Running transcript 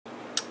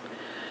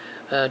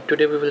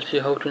Today we will see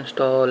how to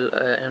install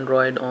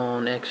Android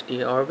on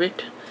XDA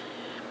Orbit.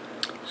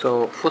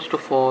 So first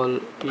of all,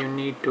 you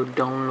need to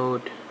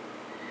download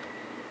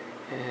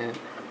uh,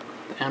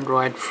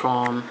 Android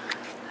from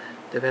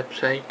the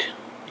website.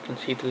 You can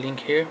see the link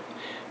here,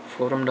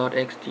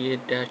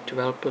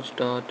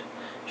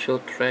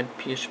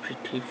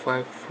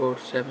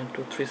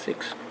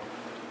 forum.xda-developers.showthread.php.t547.236.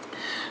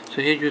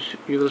 So here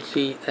you will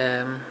see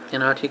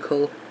an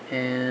article,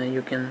 and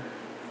you can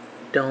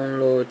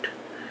download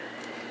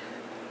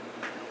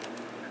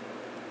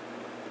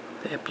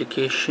the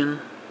application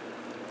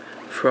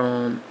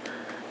from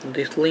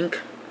this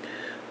link.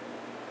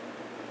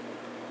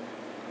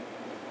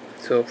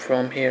 So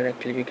from here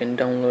actually you can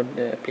download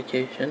the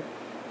application.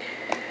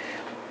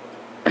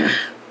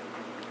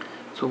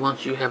 So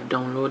once you have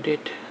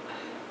downloaded,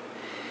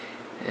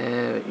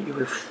 you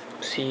will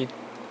see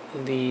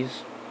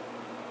these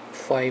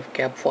 5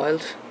 cap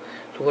files.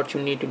 So what you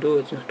need to do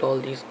is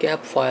install these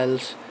cap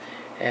files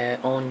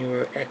on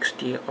your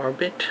XDA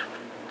Orbit.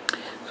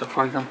 So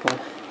for example,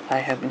 I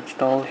have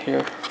installed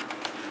here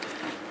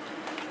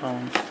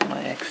on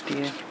my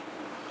XDA.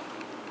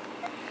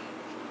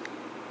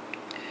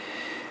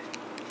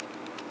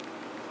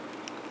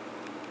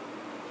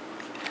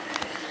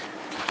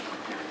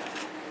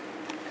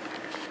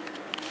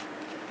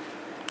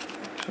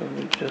 So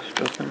we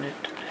just open it.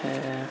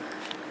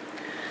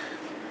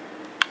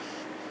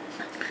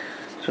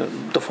 So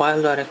the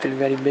files are actually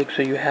very big,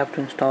 so you have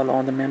to install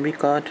on the memory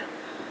card.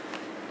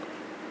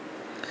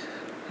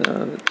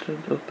 So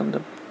just open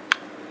the.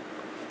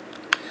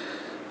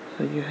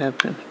 So you have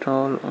to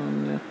install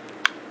on the.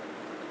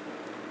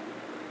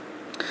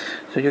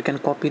 So you can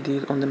copy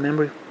these on the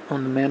memory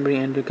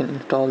and you can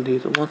install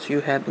these. Once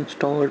you have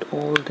installed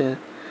all the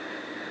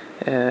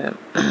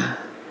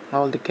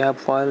all the cap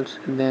files,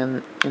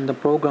 then in the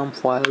program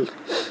files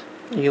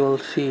you will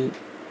see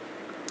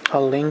a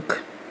link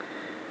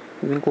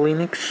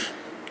Linux.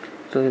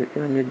 So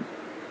when you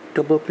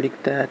double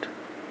click that,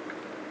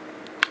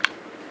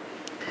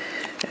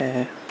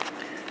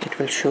 it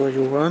will show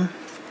you run.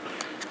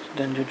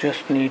 Then you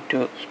just need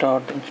to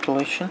start the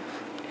installation.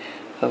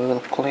 So we will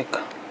click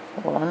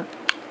run.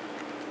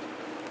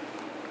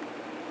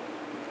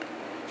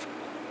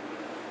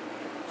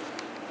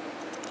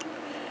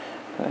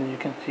 As you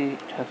can see,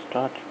 it has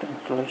started the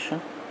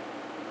installation.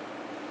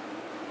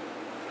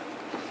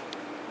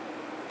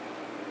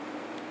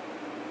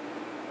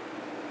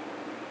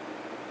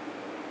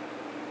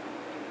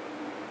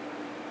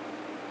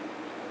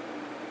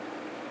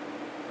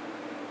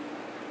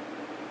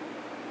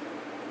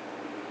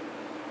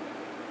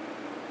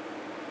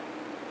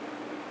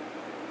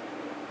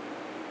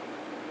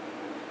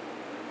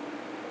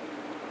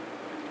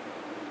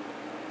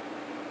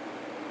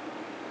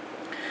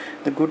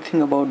 The good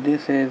thing about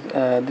this is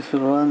this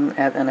will run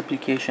as an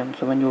application.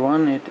 So when you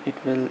run it, it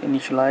will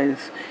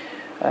initialize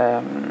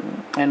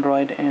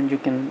Android, and you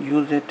can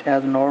use it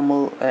as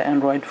normal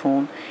Android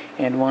phone.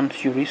 And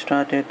once you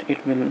restart it,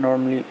 it will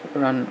normally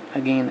run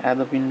again as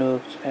a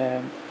Windows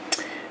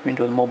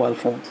mobile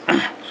phone.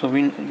 So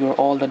your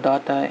all the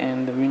data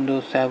and the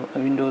Windows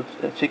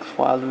 6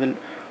 files will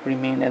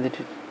remain as it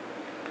is.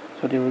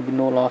 So there will be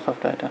no loss of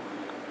data,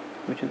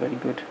 which is very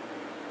good.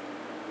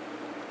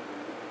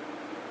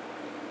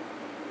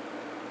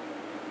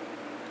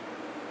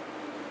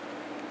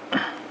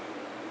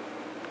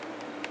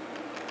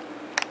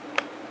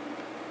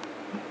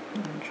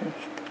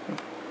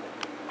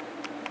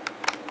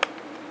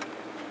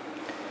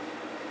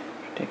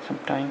 Take some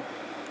time.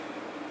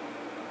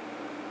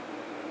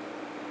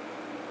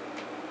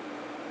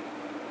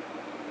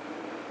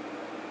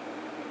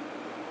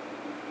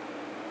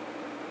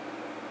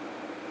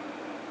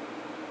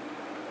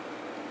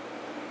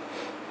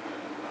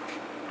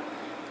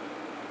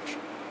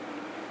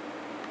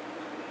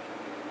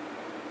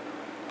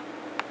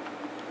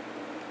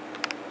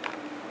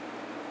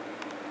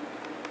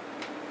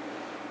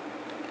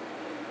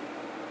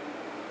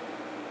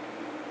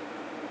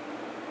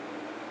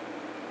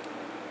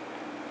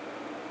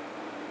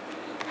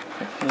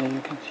 Here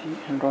you can see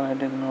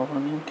Android is now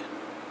running.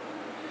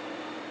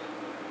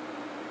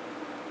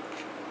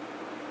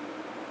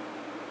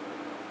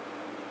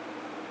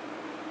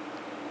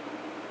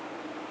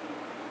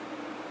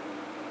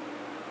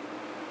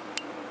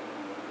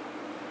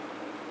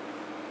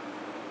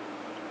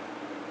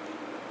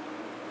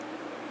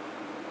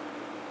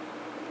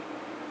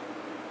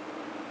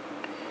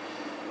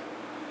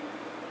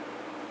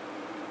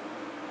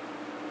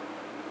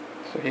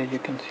 So here you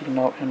can see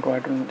now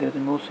Android, and there is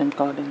no SIM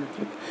card in it.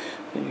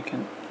 So you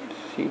can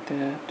see that.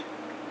 You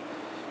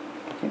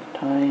can see the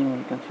time.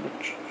 You can see the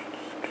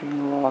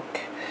screen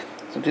lock.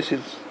 So this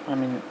is, I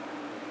mean,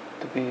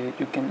 the way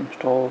you can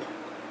install.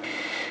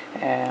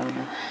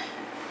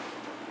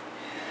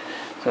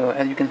 So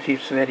as you can see,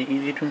 it's very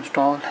easy to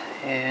install.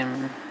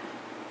 And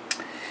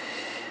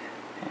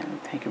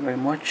thank you very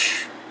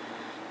much.